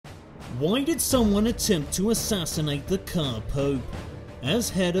Why did someone attempt to assassinate the Car Pope? As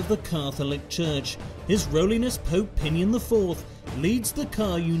head of the Catholic Church, His Holiness Pope Pinion IV leads the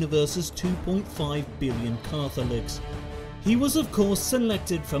car universe's 2.5 billion Catholics. He was of course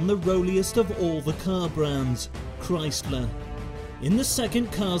selected from the rolliest of all the car brands, Chrysler. In the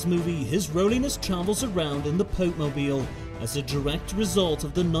second Cars movie, His Holiness travels around in the Pope-mobile as a direct result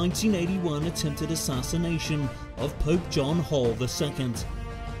of the 1981 attempted assassination of Pope John Paul II.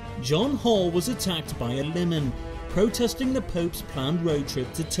 John Paul was attacked by a lemon, protesting the Pope's planned road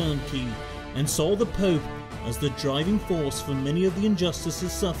trip to Turkey, and saw the Pope as the driving force for many of the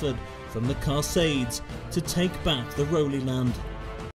injustices suffered from the Crusades to take back the Holy Land.